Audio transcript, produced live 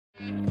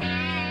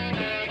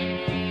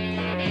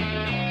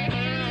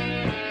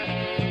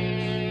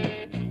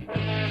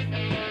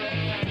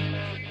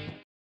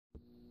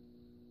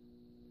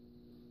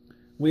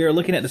We are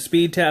looking at the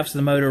speed taps of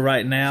the motor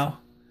right now.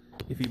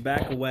 If you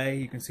back away,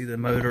 you can see the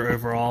motor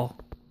overall.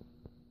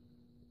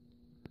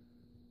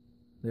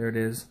 There it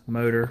is,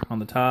 motor on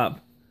the top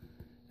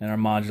and our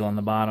module on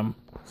the bottom.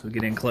 So we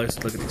get in close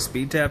to look at the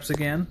speed taps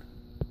again.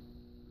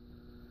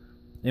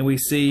 And we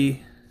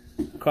see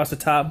across the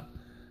top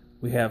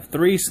we have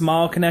 3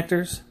 small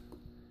connectors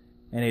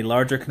and a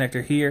larger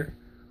connector here.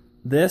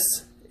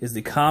 This is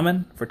the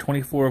common for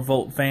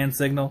 24-volt fan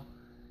signal,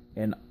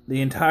 and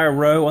the entire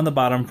row on the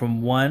bottom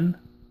from 1,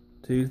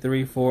 2,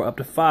 3, 4 up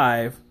to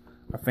 5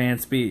 are fan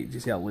speeds. You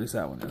see how loose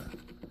that one is.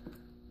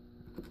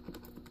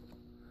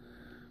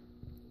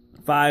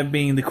 5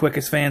 being the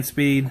quickest fan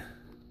speed,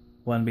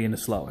 1 being the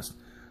slowest.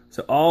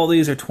 So all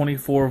these are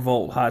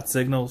 24-volt hot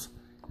signals,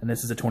 and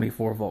this is a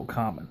 24-volt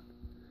common.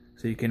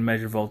 So you can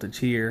measure voltage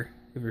here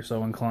if you're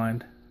so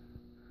inclined.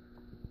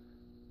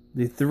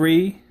 The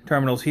 3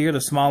 terminals here,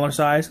 the smaller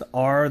size,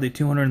 are the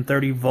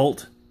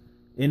 230-volt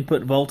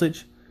input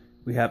voltage.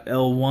 We have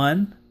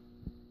L1,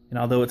 and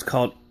although it's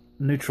called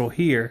neutral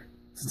here,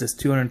 since it's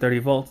 230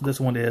 volts, this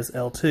one is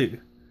L2,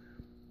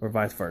 or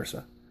vice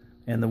versa.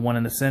 And the one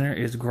in the center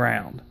is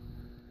ground.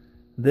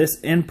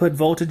 This input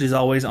voltage is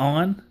always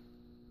on,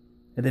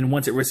 and then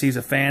once it receives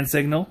a fan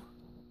signal,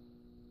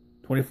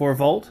 24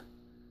 volt,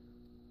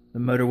 the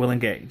motor will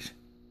engage.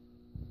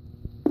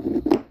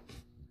 And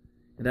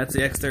that's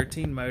the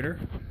X13 motor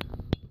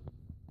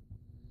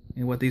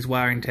and what these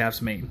wiring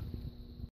taps mean.